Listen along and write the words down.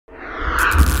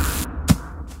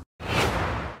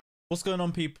What's going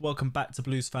on, people? Welcome back to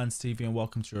Blues Fans TV and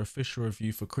welcome to your official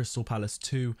review for Crystal Palace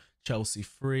 2, Chelsea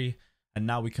 3. And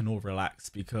now we can all relax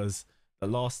because the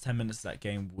last 10 minutes of that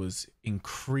game was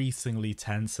increasingly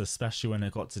tense, especially when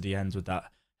it got to the end with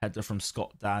that header from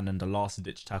Scott Dan and the last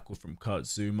ditch tackle from Kurt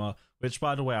Zouma, which,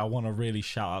 by the way, I want to really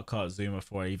shout out Kurt Zouma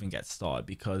before I even get started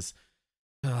because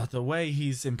the way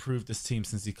he's improved this team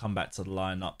since he come back to the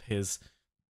lineup, his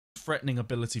threatening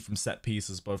ability from set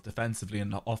pieces, both defensively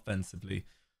and offensively,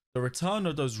 the return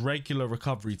of those regular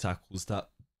recovery tackles that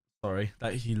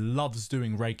he loves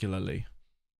doing regularly.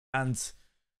 And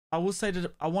I will say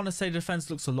that I want to say the defense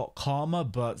looks a lot calmer,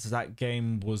 but that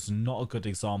game was not a good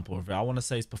example of it. I want to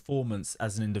say his performance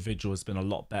as an individual has been a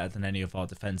lot better than any of our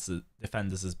defenders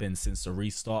has been since the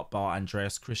restart, bar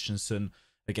Andreas Christensen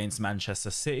against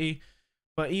Manchester City.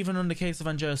 But even in the case of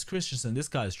Andreas Christensen, this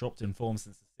guy's dropped in form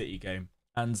since the City game.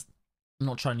 And I'm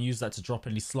not trying to use that to drop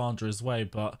any slander his way,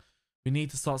 but we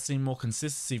need to start seeing more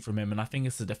consistency from him. And I think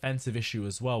it's a defensive issue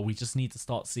as well. We just need to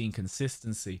start seeing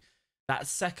consistency. That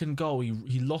second goal,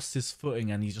 he lost his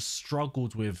footing and he just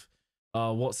struggled with,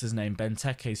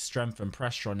 Benteke's strength and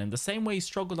pressure on him. The same way he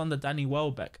struggled under Danny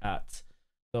Welbeck at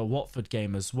the Watford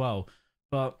game as well.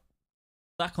 But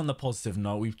back on the positive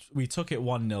note, we took it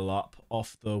 1-0 up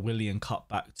off the Willian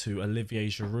cutback to Olivier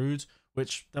Giroud,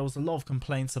 which there was a lot of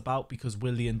complaints about because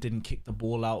Willian didn't kick the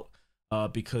ball out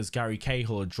because Gary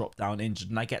Cahill had dropped down injured.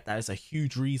 And I get that as a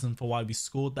huge reason for why we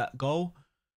scored that goal.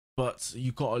 But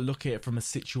you've got to look at it from a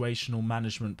situational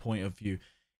management point of view.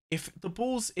 If the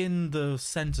ball's in the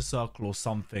centre circle or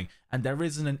something and there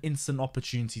isn't an instant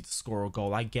opportunity to score a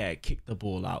goal, I get it, kick the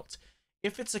ball out.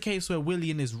 If it's a case where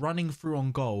Willian is running through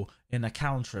on goal in a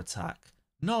counter-attack,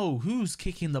 no, who's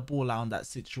kicking the ball out in that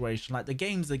situation? Like, the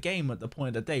game's a game at the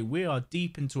point of the day. We are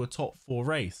deep into a top 4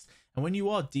 race. And when you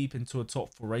are deep into a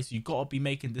top 4 race, you've got to be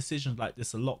making decisions like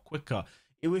this a lot quicker.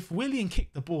 If Willian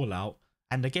kicked the ball out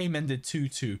and the game ended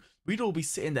 2-2, we'd all be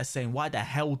sitting there saying, why the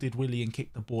hell did Willian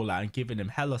kick the ball out, and giving him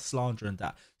hella slander and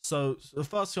that. So the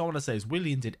first thing I want to say is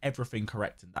Willian did everything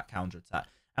correct in that counter-attack.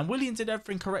 And Willian did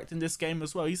everything correct in this game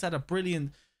as well. He's had a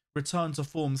brilliant return to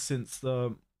form since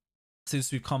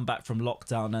we've come back from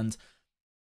lockdown. And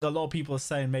a lot of people are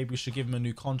saying maybe we should give him a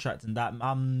new contract and that.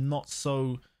 I'm not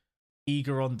so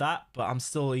eager on that, but I'm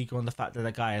still eager on the fact that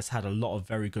the guy has had a lot of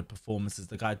very good performances.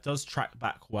 The guy does track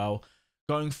back well.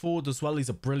 Going forward as well, he's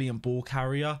a brilliant ball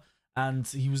carrier. And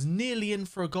he was nearly in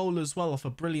for a goal as well off a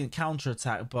brilliant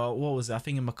counter-attack. But what was it? I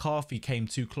think McCarthy came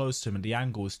too close to him and the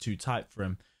angle was too tight for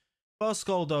him. First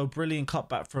goal, though, brilliant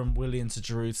cutback from Willian to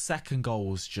Giroud. Second goal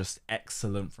was just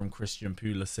excellent from Christian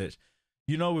Pulisic.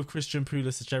 You know, with Christian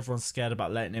Pulisic, everyone's scared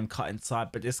about letting him cut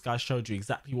inside, but this guy showed you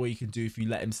exactly what you can do if you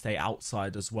let him stay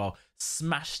outside as well.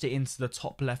 Smashed it into the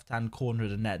top left-hand corner of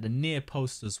the net, the near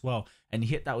post as well, and he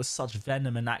hit that with such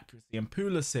venom and accuracy. And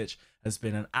Pulisic has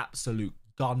been an absolute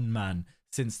gunman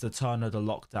since the turn of the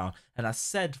lockdown. And I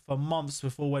said for months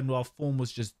before, when our form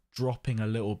was just dropping a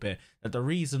little bit, that the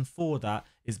reason for that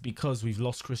is because we've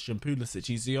lost Christian Pulisic.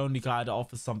 He's the only guy that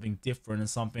offers something different and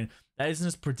something that isn't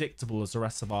as predictable as the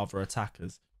rest of our other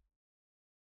attackers.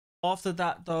 After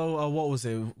that,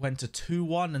 though, went to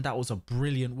 2-1, and that was a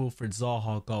brilliant Wilfried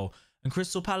Zaha goal. And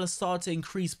Crystal Palace started to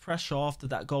increase pressure after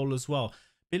that goal as well.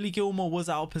 Billy Gilmour was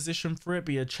out of position for it,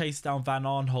 but he had chased down Van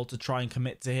Arnholt to try and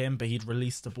commit to him, but he'd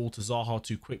released the ball to Zaha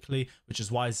too quickly, which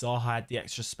is why Zaha had the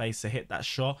extra space to hit that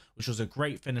shot, which was a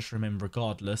great finish from him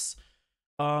regardless.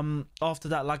 After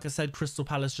that, like I said, Crystal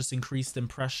Palace just increased in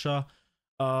pressure.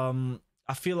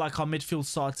 I feel like our midfield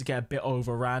started to get a bit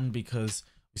overran because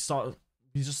Crystal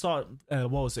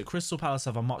Palace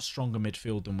have a much stronger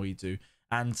midfield than we do.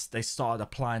 And they started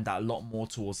applying that a lot more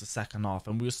towards the second half.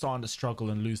 And we were starting to struggle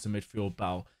and lose the midfield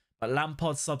battle. But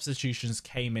Lampard's substitutions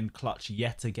came in clutch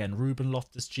yet again. Ruben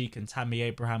Loftus-Cheek and Tammy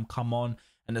Abraham come on.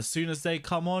 And as soon as they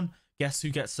come on, guess who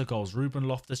gets the goals? Ruben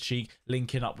Loftus-Cheek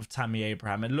linking up with Tammy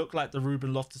Abraham. It looked like the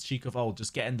Ruben Loftus-Cheek of old,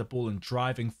 just getting the ball and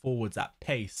driving forwards at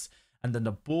pace. And then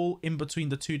the ball in between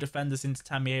the two defenders into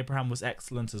Tammy Abraham was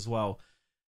excellent as well.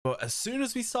 But as soon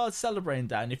as we started celebrating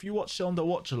that, and if you watched it on the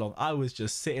watch along, I was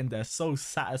just sitting there so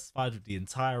satisfied with the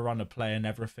entire run of play and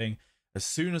everything. As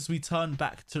soon as we turned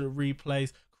back to the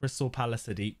replays, Crystal Palace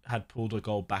had pulled a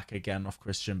goal back again off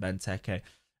Christian Benteke.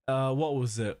 What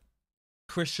was it?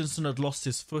 Christensen had lost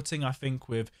his footing, I think,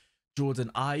 with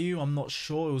Jordan Ayew. I'm not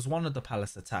sure. It was one of the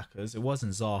Palace attackers. It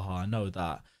wasn't Zaha, I know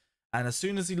that. And as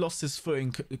soon as he lost his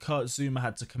footing, Kurt Zouma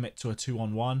had to commit to a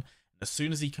 2-on-1. As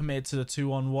soon as he committed to the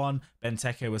 2-on-1,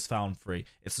 Benteke was found free.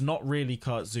 It's not really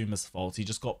Kurt Zouma's fault. He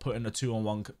just got put in a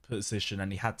 2-on-1 position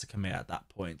and he had to commit at that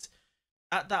point.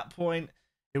 At that point,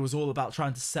 it was all about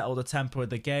trying to settle the tempo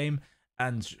of the game.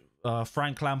 And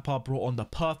Frank Lampard brought on the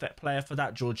perfect player for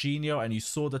that, Jorginho, and you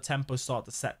saw the tempo start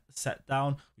to set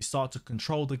down. We started to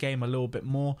control the game a little bit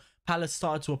more. Palace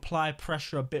started to apply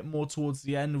pressure a bit more towards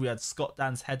the end. We had Scott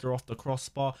Dan's header off the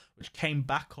crossbar, which came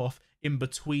back off in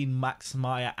between Max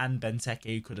Meyer and Benteke,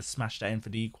 who could have smashed that in for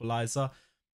the equaliser.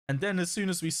 And then as soon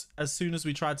as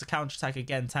we tried to counter-attack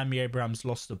again, Tammy Abrahams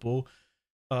lost the ball.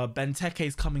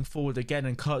 Benteke's coming forward again,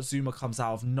 and Kurt Zouma comes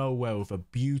out of nowhere with a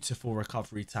beautiful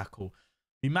recovery tackle.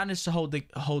 We managed to hold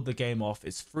the game off.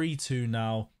 It's 3-2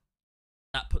 now.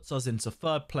 That puts us into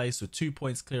third place with 2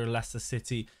 points clear of Leicester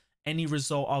City. Any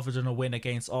result other than a win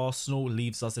against Arsenal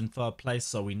leaves us in third place,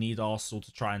 so we need Arsenal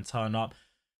to try and turn up.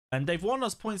 And they've won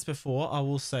us points before, I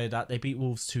will say that. They beat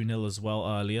Wolves 2-0 as well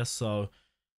earlier, so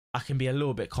I can be a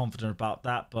little bit confident about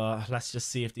that, but let's just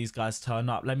see if these guys turn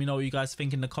up. Let me know what you guys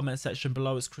think in the comment section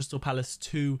below. It's Crystal Palace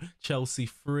 2, Chelsea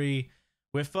 3.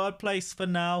 We're third place for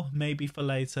now, maybe for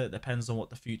later. It depends on what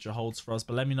the future holds for us.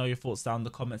 But let me know your thoughts down in the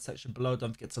comment section below.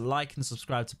 Don't forget to like and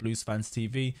subscribe to Blues Fans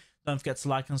TV. Don't forget to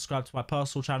like and subscribe to my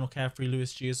personal channel, Carefree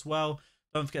Lewis G, as well.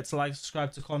 Don't forget to like and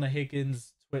subscribe to Connor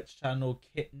Higgins' Twitch channel,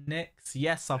 KitNix.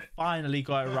 Yes, I finally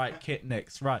got it right,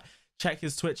 KitNix. Right. Check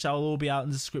his Twitch. That will all be out in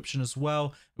the description as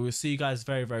well. We will see you guys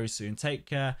very, very soon. Take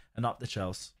care and up the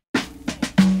Chels.